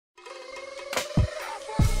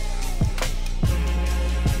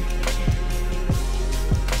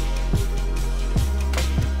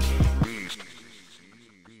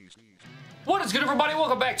everybody?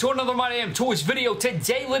 Welcome back to another My Damn Toys video.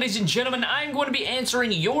 Today, ladies and gentlemen, I'm going to be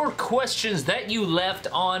answering your questions that you left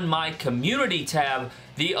on my community tab.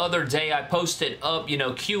 The other day, I posted up,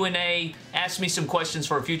 Q&A, asked me some questions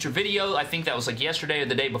for a future video. I think that was like yesterday or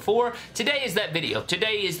the day before. Today is that video.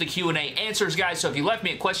 Today is the Q&A answers, guys. So if you left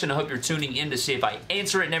me a question, I hope you're tuning in to see if I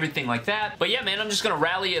answer it and everything like that. But yeah, man, I'm just going to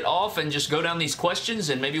rally it off and just go down these questions,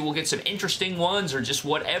 and maybe we'll get some interesting ones or just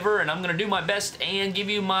whatever, and I'm going to do my best and give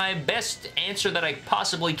you my best answer that I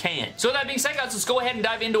possibly can. So with that being said, guys, let's go ahead and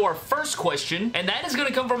dive into our first question, and that is going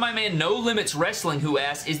to come from my man No Limits Wrestling, who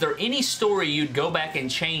asked, is there any story you'd go back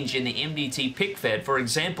and change in the Mdt Pic fed? For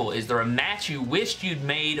example, is there a match you wished you'd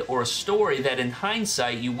made or a story that in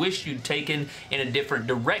hindsight you wished you'd taken in a different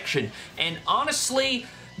direction? And honestly,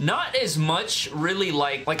 not as much really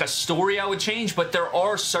like a story I would change, but there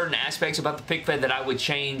are certain aspects about the pic fed that I would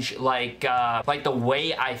change, like the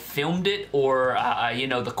way I filmed it, or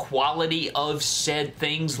the quality of said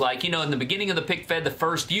things. Like, in the beginning of the pic fed, the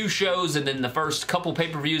first few shows and then the first couple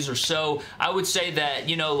pay-per-views or so, I would say that,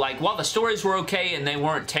 while the stories were okay and they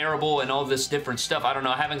weren't terrible and all this different stuff, I don't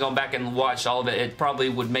know, I haven't gone back and watched all of it. It probably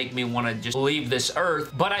would make me want to just leave this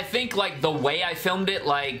earth. But I think, the way I filmed it,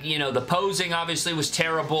 the posing obviously was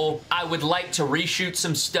terrible. I would like to reshoot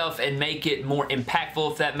some stuff and make it more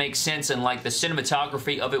impactful, if that makes sense, and the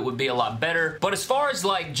cinematography of it would be a lot better. But as far as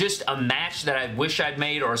just a match that I wish I'd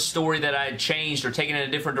made or a story that I had changed or taken in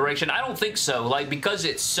a different direction, I don't think so. Because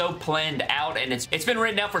it's so planned out and it's been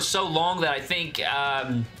written out for so long that I think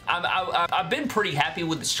I've been pretty happy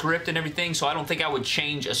with the script and everything, so I don't think I would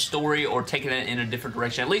change a story or take it in a different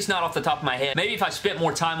direction, at least not off the top of my head. Maybe if I spent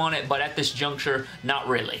more time on it, but at this juncture, not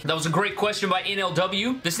really. That was a great question by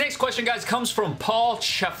NLW. This next question, guys, comes from Paul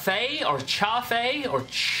Chaffee, or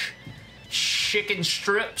Chicken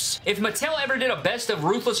Strips. If Mattel ever did a best of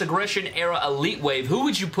Ruthless Aggression era Elite wave, who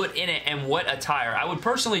would you put in it and what attire? I would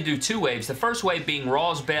personally do two waves. The first wave being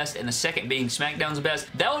Raw's best and the second being SmackDown's best.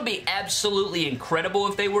 That would be absolutely incredible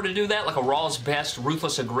if they were to do that, like a Raw's best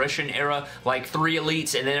Ruthless Aggression era, like 3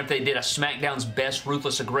 Elites, and then if they did a SmackDown's best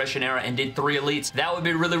Ruthless Aggression era and did 3 Elites, that would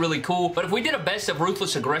be really, really cool. But if we did a best of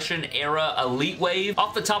Ruthless Aggression era Elite wave,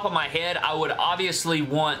 off the top of my head, I would obviously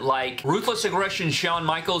want, Ruthless Aggression Shawn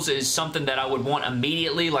Michaels is something that I would want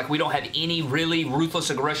immediately. We don't have any really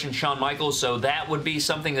Ruthless Aggression Shawn Michaels, so that would be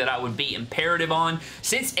something that I would be imperative on.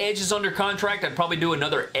 Since Edge is under contract, I'd probably do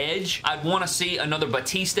another Edge. I'd want to see another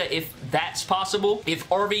Batista if that's possible. If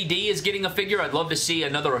RVD is getting a figure, I'd love to see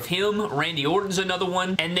another of him. Randy Orton's another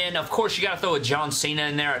one. And then, of course, you gotta throw a John Cena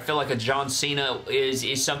in there. I feel like a John Cena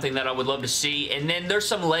is something that I would love to see. And then there's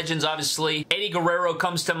some legends, obviously. Eddie Guerrero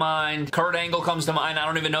comes to mind. Kurt Angle comes to mind. I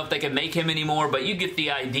don't even know if they can make him anymore, but you get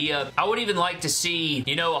the idea. I would even like to see,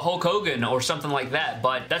 a Hulk Hogan or something like that,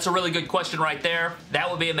 but that's a really good question right there.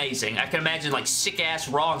 That would be amazing. I can imagine sick-ass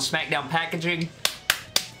Raw and SmackDown packaging.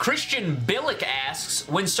 Christian Billick asks,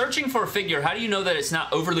 when searching for a figure, how do you know that it's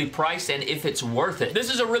not overly priced and if it's worth it?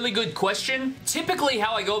 This is a really good question. Typically,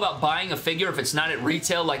 how I go about buying a figure, if it's not at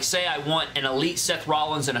retail, say I want an Elite Seth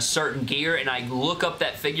Rollins in a certain gear and I look up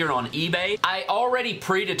that figure on eBay, I already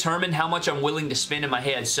predetermine how much I'm willing to spend in my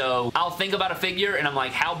head. So I'll think about a figure and I'm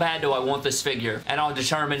like, how bad do I want this figure? And I'll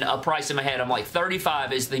determine a price in my head. I'm like,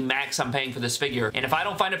 35 is the max I'm paying for this figure. And if I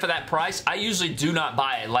don't find it for that price, I usually do not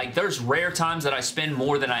buy it. There's rare times that I spend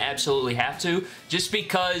more than I absolutely have to, just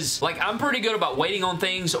because I'm pretty good about waiting on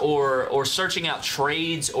things or searching out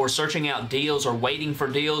trades or searching out deals or waiting for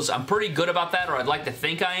deals. I'm pretty good about that, or I'd like to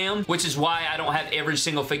think I am, which is why I don't have every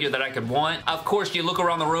single figure that I could want. Of course, you look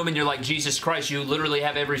around the room and you're like, Jesus Christ, you literally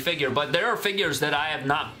have every figure, but there are figures that I have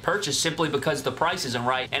not purchased simply because the price isn't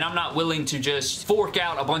right, and I'm not willing to just fork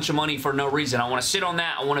out a bunch of money for no reason. I want to sit on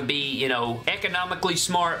that. I want to be, economically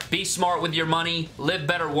smart, be smart with your money, live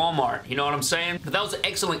better Walmart. You know what I'm saying? But that was an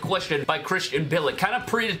excellent question by Christian Billick. Kind of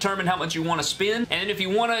predetermine how much you want to spend, and if you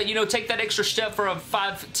want to, take that extra step for a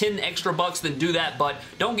 5-10 extra bucks, then do that, but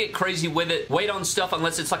don't get crazy with it. Wait on stuff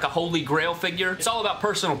unless it's like a holy grail figure. It's all about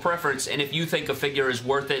personal preference, and if you think a figure is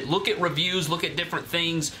worth it, look at reviews, look at different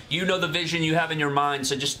things. You know the vision you have in your mind,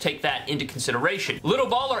 so just take that into consideration. Little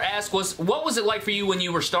Baller asked, what was it like for you when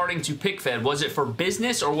you were starting to pic fed? Was it for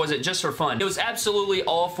business or was it just for fun? It was absolutely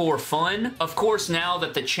all for fun. Of course, now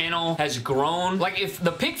that the channel has grown, if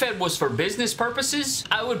the pic fed was for business purposes,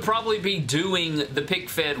 I would probably be doing the pic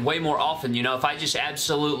fed way more often. You know, if I just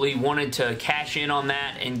absolutely wanted to cash in on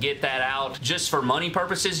that and get that out just for money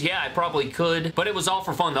purposes, yeah, I probably could, but it was all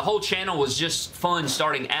for fun. The whole channel was just fun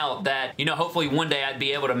starting out that, you know, hopefully one day I'd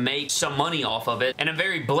be able to make some money off of it, and I'm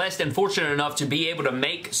very blessed and fortunate enough to be able to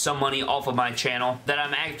make some money off of my channel that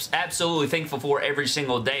I'm absolutely thankful for every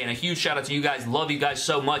single day. And a huge shout out to you guys. Love you guys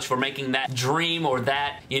so much for making that dream or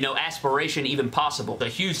that, you know, aspiration even possible. A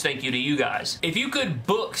huge thank you to you guys. If you could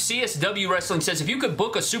book, CSW Wrestling says, if you could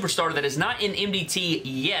book a superstar that is not in MDT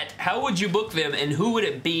yet, how would you book them and who would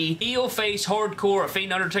it be? Heel, face, hardcore, a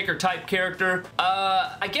Fiend Undertaker type character?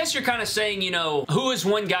 I guess you're kind of saying, you know, who is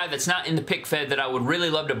one guy that's not in the pic fed that I would really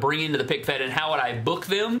love to bring into the pic fed and how would I book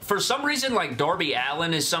them? For some reason, like Darby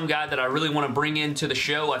Allin is some guy that I really want to bring into the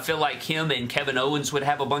show. I feel like him and Kevin Owens would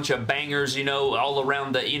have a bunch of bangers, you know, all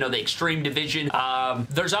around the, you know, the Extreme division.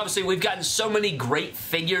 There's obviously, we've gotten so many great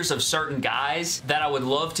figures of certain guys that I would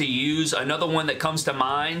love to use. Another one that comes to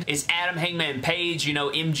mind is Adam Hangman Page, you know,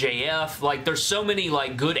 MJF. Like, there's so many,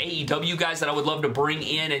 like, good AEW guys that I would love to bring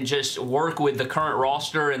in and just work with the current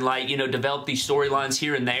roster and, like, you know, develop these storylines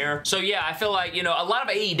here and there. So, yeah, I feel like, you know, a lot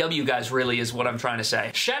of AEW guys really is what I'm trying to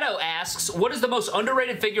say. Shadow asks, what is the most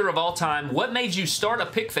underrated figure of all time? What made you start a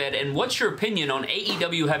pic fed, and what's your opinion on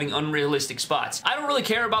AEW having unrealistic spots? I don't really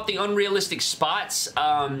care about the unrealistic spots.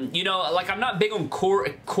 You know, like, I'm not big on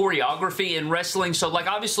choreography in wrestling, so, like,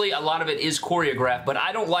 obviously a lot of it is choreographed, but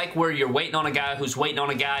I don't like where you're waiting on a guy who's waiting on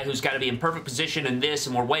a guy who's got to be in perfect position in this,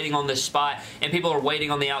 and we're waiting on this spot, and people are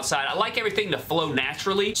waiting on the outside. I like everything to flow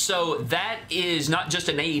naturally, so that is not just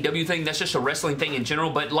an AEW thing, that's just a wrestling thing in general,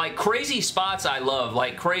 but, like, crazy spots I love,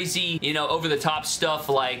 like, crazy, you know, over-the-top stuff,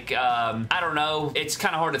 like, I don't know, it's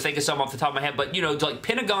kind of hard to think of something off the top of my head, but, you know, like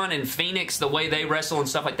Pentagon and Phoenix, the way they wrestle and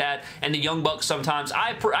stuff like that, and the Young Bucks sometimes,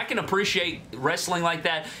 I can appreciate wrestling like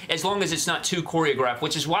that as long as it's not too choreographed,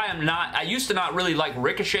 which is why I used to not really like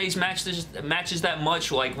Ricochet's matches that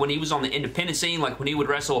much, like when he was on the independent scene, like when he would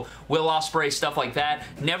wrestle Will Ospreay, stuff like that.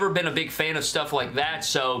 Never been a big fan of stuff like that,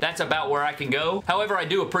 so that's about where I can go. However, I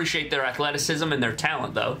do appreciate their athleticism and their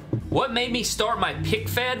talent, though. What made me start my pic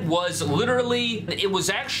fed was literally, it was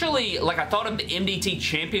actually, like, I thought of the MDT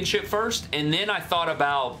Championship first, and then I thought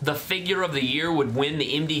about the figure of the year would win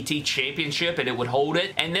the MDT Championship and it would hold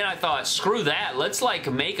it, and then I thought, screw that, let's, like,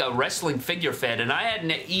 make a wrestling figure fed, and I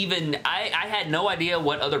hadn't even, I had no idea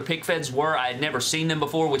what other pic feds were. I had never seen them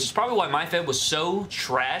before, which is probably why my fed was so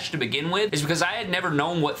trash to begin with, is because I had never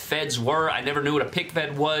known what feds were. I never knew what a pic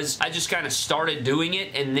fed was. I just kind of started doing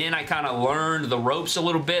it, and then I kind of learned the ropes a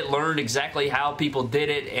little bit, learned exactly how people did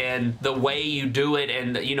it and the way you do it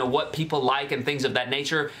and, you know, what people like and things of that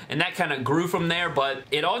nature, and that kind of grew from there, but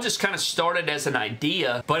it all just kind of started as an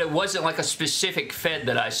idea, but it wasn't like a specific fed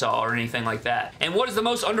that I saw or anything like that. And what is the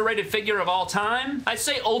most underrated figure of all time? I'd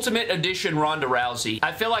say Ultimate Edition Ronda Rousey.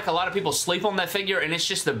 I feel like a lot of people sleep on that figure, and it's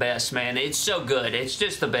just the best, man. It's so good. It's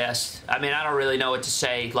just the best. I mean, I don't really know what to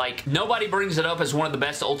say. Like, nobody brings it up as one of the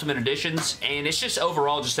best Ultimate Editions, and it's just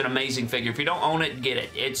overall just an amazing figure. If you don't own it, get it.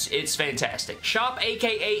 It's fantastic. Shop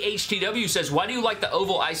aka HTW says, why do you like the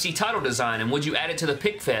oval IC title design, and would you add it to the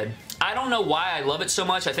pic fed? I don't know why I love it so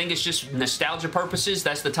much. I think it's just nostalgia purposes.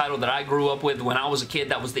 That's the title that I grew up with when I was a kid.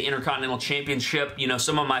 That was the Intercontinental Championship. You know,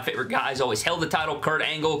 some of my favorite guys always held the title. Kurt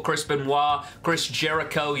Angle, Chris Benoit, Chris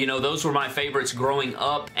Jericho. You know, those were my favorites growing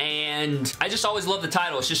up. And I just always loved the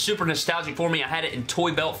title. It's just super nostalgic for me. I had it in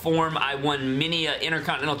toy belt form. I won many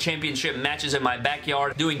Intercontinental Championship matches in my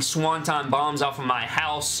backyard, doing swanton bombs off of my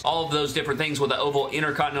house. All of those different things with the oval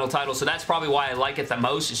Intercontinental title. So that's probably why I like it the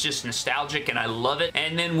most. It's just nostalgic and I love it.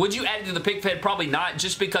 And then would you add it to the pic fed? Probably not,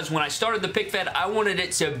 just because when I started the pic fed, I wanted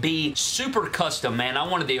it to be super custom, man. I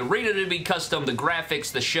wanted the arena to be custom, the graphics,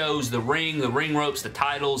 the shows, the ring ropes, the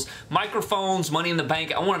titles, microphones, Money in the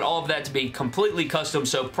Bank. I wanted all of that to be completely custom,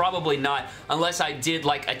 so probably not, unless I did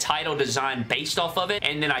like a title design based off of it,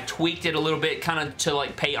 and then I tweaked it a little bit kind of to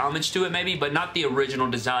like pay homage to it maybe, but not the original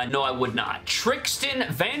design. No, I would not. Trixton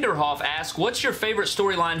Vanderhoff asks, what's your favorite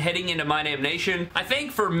storyline heading into My Damn Nation? I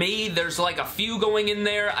think for me, there's like a few going in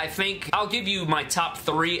there. I think I'll give you my top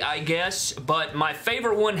 3, I guess, but my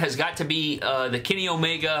favorite one has got to be the Kenny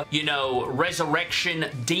Omega, you know, Resurrection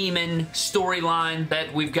Demon storyline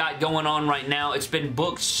that we've got going on right now. It's been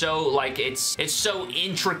booked so, like, it's so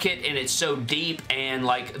intricate and it's so deep, and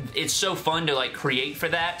like it's so fun to like create for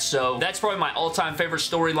that. So that's probably my all-time favorite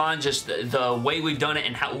storyline. Just the way we've done it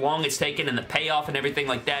and how long it's taken and the payoff and everything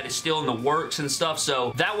like that is still in the works and stuff.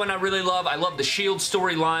 So that one I really love. I love the Shield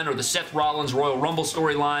storyline, or the Seth Rollins Royal Rumble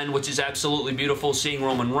storyline storyline, which is absolutely beautiful, seeing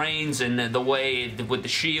Roman Reigns and the way with the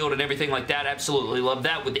Shield and everything like that. Absolutely love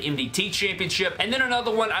that with the MDT Championship. And then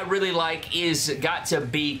another one I really like is got to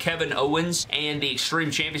be Kevin Owens and the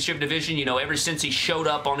Extreme Championship division. You know, ever since he showed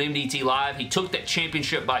up on MDT Live, he took that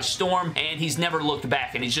championship by storm, and he's never looked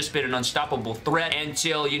back, and he's just been an unstoppable threat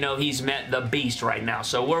until, you know, he's met the Beast right now.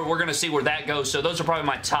 So we're going to see where that goes. So those are probably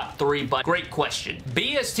my top 3, but great question.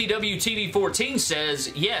 BSTW TV 14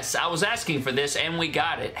 says, yes, I was asking for this, and we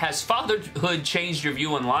got it. Has fatherhood changed your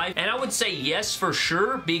view on life? And I would say yes, for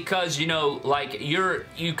sure, because, you know, like,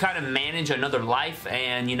 you kind of manage another life,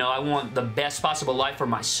 and, you know, I want the best possible life for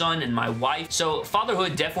my son and my wife. So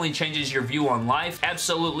fatherhood definitely changes your view on life.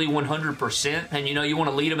 Absolutely 100%. And, you know, you want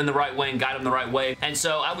to lead them in the right way and guide them the right way. And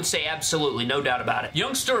so I would say absolutely, no doubt about it.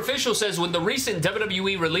 Youngster Official says, with the recent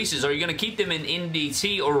WWE releases, are you going to keep them in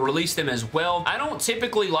NDT or release them as well? I don't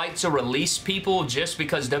typically like to release people just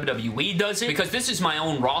because WWE does it, because this is my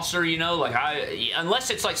own roster, you know, like unless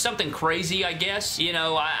it's like something crazy, I guess, you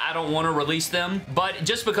know, I don't want to release them. But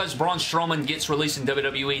just because Braun Strowman gets released in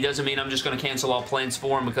WWE doesn't mean I'm just going to cancel all plans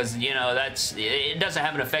for him, because, you know, it doesn't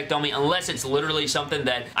have an effect on me unless it's literally something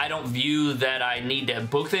that I don't view that I need to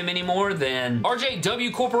book them anymore. Then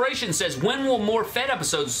RJW Corporation says, when will more Fed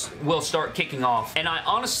episodes will start kicking off? And I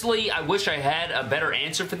honestly wish I had a better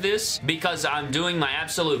answer for this, because I'm doing my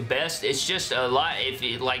absolute best. It's just a lot.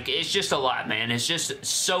 It's just a lot, man. It's just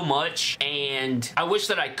so much, and I wish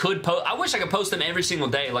that I could post. I wish I could post them every single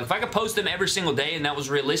day. Like, if I could post them every single day and that was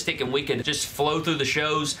realistic, and we could just flow through the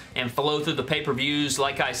shows and flow through the pay-per-views,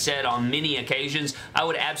 like I said, on many occasions, I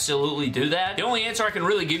would absolutely do that. The only answer I can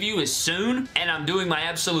really give you is soon, and I'm doing my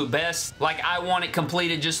absolute best. Like, I want it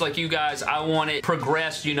completed just like you guys. I want it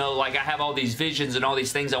progressed, you know, like I have all these visions and all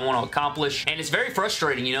these things I want to accomplish, and it's very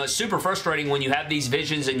frustrating, you know. It's super frustrating when you have these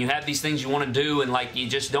visions and you have these things you want to do, and like you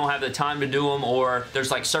just don't have the time to do them, or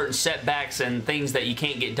there's like certain setbacks and things that you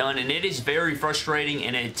can't get done, and it is very frustrating,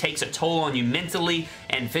 and it takes a toll on you mentally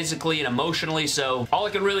and physically and emotionally. So all I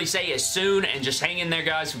can really say is soon, and just hang in there,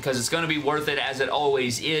 guys, because it's going to be worth it, as it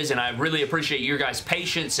always is. And I really appreciate your guys'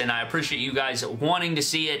 patience, and I appreciate you guys wanting to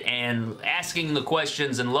see it and asking the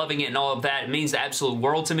questions and loving it and all of that. It means the absolute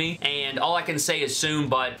world to me, and all I can say is soon,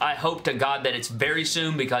 but I hope to God that it's very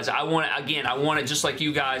soon, because I want it, again, I want it just like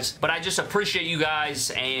you guys. But I just appreciate you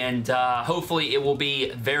guys, and hopefully it will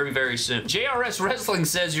be very, very soon. JRS Wrestling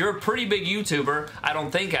says, you're a pretty big YouTuber. I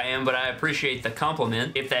don't think I am, but I appreciate the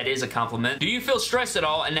compliment, if that is a compliment. Do you feel stressed at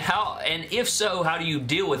all, and if so, how do you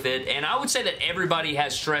deal with it? And I would say that everybody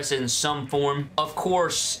has stress in some form. Of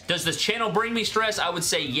course, does this channel bring me stress? I would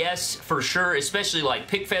say yes, for sure, especially like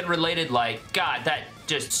PicFed related. Like, God, that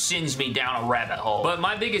just sends me down a rabbit hole. But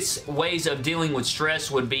my biggest ways of dealing with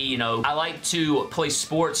stress would be, you know, I like to play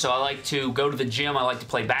sports, so I like to go to the gym. I like to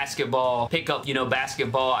play basketball, pick up, you know,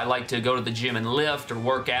 basketball. I like to go to the gym and lift or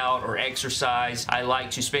work out or exercise. I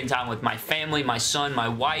like to spend time with my family, my son, my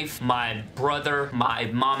wife, my brother, my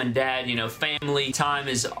mom and dad. You know, family time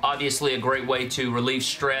is obviously a great way to relieve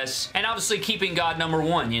stress, and obviously keeping God number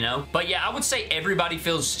one, you know. But yeah, I would say everybody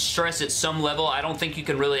feels stress at some level. I don't think you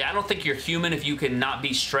can really, I don't think you're human if you can not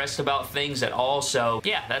be stressed about things at all. So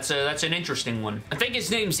yeah, that's an interesting one. I think his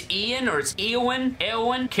name's Ian, or it's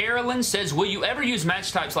Eowyn. Carolyn says, will you ever use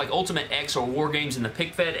match types like Ultimate X or War Games in the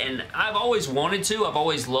PicFed? And I've always wanted to. I've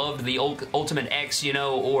always loved the Ultimate X, you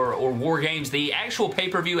know, or War Games. The actual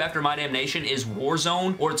pay-per-view after My Damnation is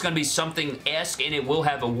Warzone, or it's going to be something-esque, and it will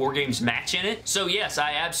have a War Games match in it. So yes,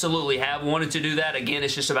 I absolutely have wanted to do that. Again,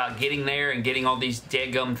 it's just about getting there and getting all these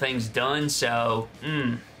deadgum things done. So,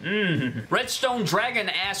 Redstone Dragon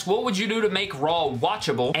asks, what would you do to make Raw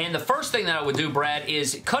watchable? And the first thing that I would do, Brad,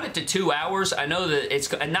 is cut it to 2 hours. I know that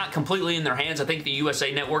it's not completely in their hands. I think the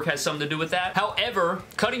USA Network has something to do with that. However,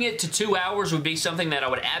 cutting it to 2 hours would be something that I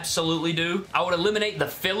would absolutely do. I would eliminate the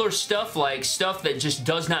filler stuff, like stuff that just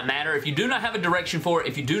does not matter. If you do not have a direction for it,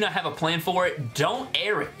 if you do not have a plan for it, don't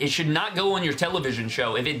air it. It should not go on your television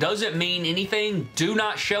show. If it doesn't mean anything, do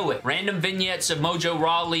not show it. Random vignettes of Mojo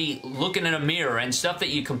Rawley looking in a mirror and stuff that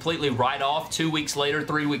you completely write off 2 weeks later,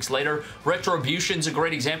 3 weeks later. Retribution's a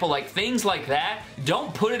great example. Like, things like that,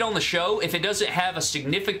 don't put it on the show. If it doesn't have a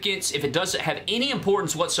significance, if it doesn't have any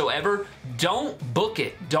importance whatsoever, don't book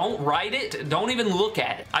it. Don't write it. Don't even look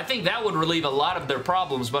at it. I think that would relieve a lot of their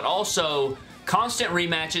problems, but also constant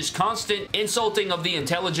rematches, constant insulting of the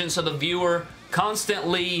intelligence of the viewer,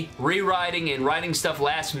 constantly rewriting and writing stuff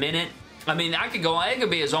last minute. I mean, it could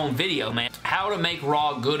be his own video, man. How to make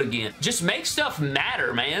Raw good again. Just make stuff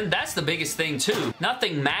matter, man. That's the biggest thing, too.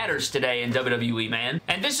 Nothing matters today in WWE, man.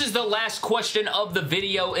 And this is the last question of the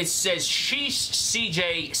video. It says, Sheesh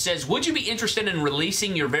CJ says, would you be interested in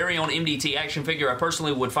releasing your very own MDT action figure? I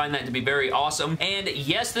personally would find that to be very awesome. And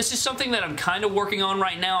yes, this is something that I'm kind of working on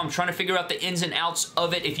right now. I'm trying to figure out the ins and outs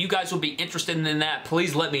of it. If you guys would be interested in that,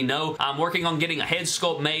 please let me know. I'm working on getting a head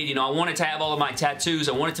sculpt made. You know, I want it to have all of my tattoos.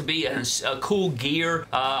 I want it to be a cool gear.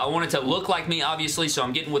 I want it to look like me, obviously, so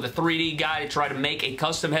I'm getting with a 3D guy to try to make a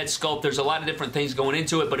custom head sculpt. There's a lot of different things going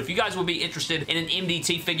into it, but if you guys would be interested in an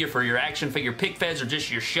MDT figure for your action figure pick feds or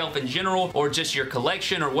just your shelf in general or just your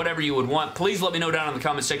collection or whatever you would want, please let me know down in the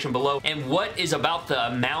comment section below. And what is about the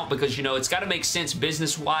amount, because, you know, it's got to make sense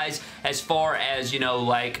business-wise as far as, you know,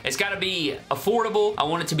 like, it's got to be affordable. I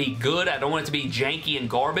want it to be good. I don't want it to be janky and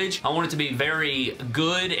garbage. I want it to be very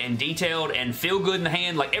good and detailed and feel good in the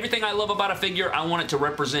hand. Like, everything I love about a figure, I want it to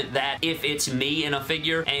represent that if it's me in a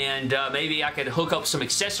figure. And maybe I could hook up some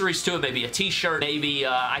accessories to it, maybe a t-shirt, maybe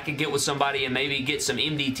I could get with somebody and maybe get some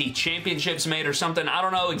MDT championships made or something. I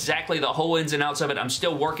don't know exactly the whole ins and outs of it. I'm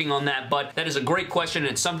still working on that, but that is a great question.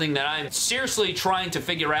 It's something that I'm seriously trying to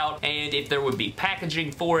figure out, and if there would be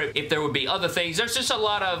packaging for it, if there would be other things. There's just a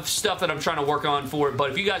lot of stuff that I'm trying to work on for it,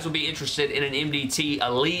 but if you guys would be interested in an MDT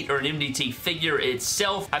Elite or an MDT figure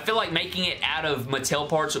itself, I feel like making it out of Mattel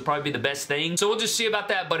parts would probably be the best thing. So we'll just see about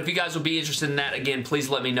that, but if you guys would be interested in that, again, please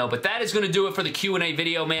let me know. But that is going to do it for the Q&A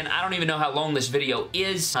video, man. I don't even know how long this video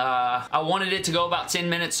is. I wanted it to go about 10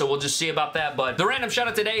 minutes, so we'll just see about that. But the random shout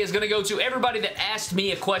out today is going to go to everybody that asked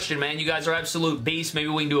me a question, man. You guys are absolute beasts. Maybe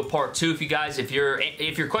we can do a part 2 if you guys, if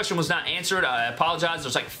your question was not answered, I apologize.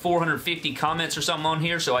 There's like 450 comments or something on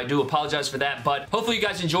here, so I do apologize for that. But hopefully you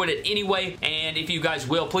guys enjoyed it anyway, and if you guys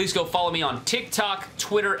will, please go follow me on TikTok,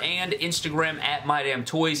 Twitter, and Instagram at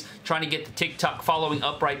MyDamnToys. Trying to get the TikTok following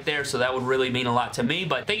up right there, so that would really mean a lot to me.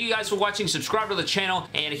 But thank you guys for watching. Subscribe to the channel,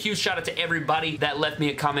 and a huge shout out to everybody that left me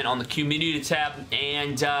a comment on the community tab.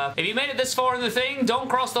 And if you made it this far in the thing, don't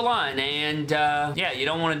cross the line. And yeah, you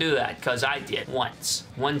don't want to do that, because I did once.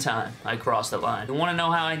 One time I crossed the line. You want to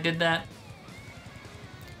know how I did that?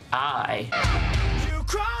 You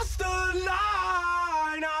crossed the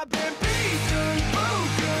line. I've been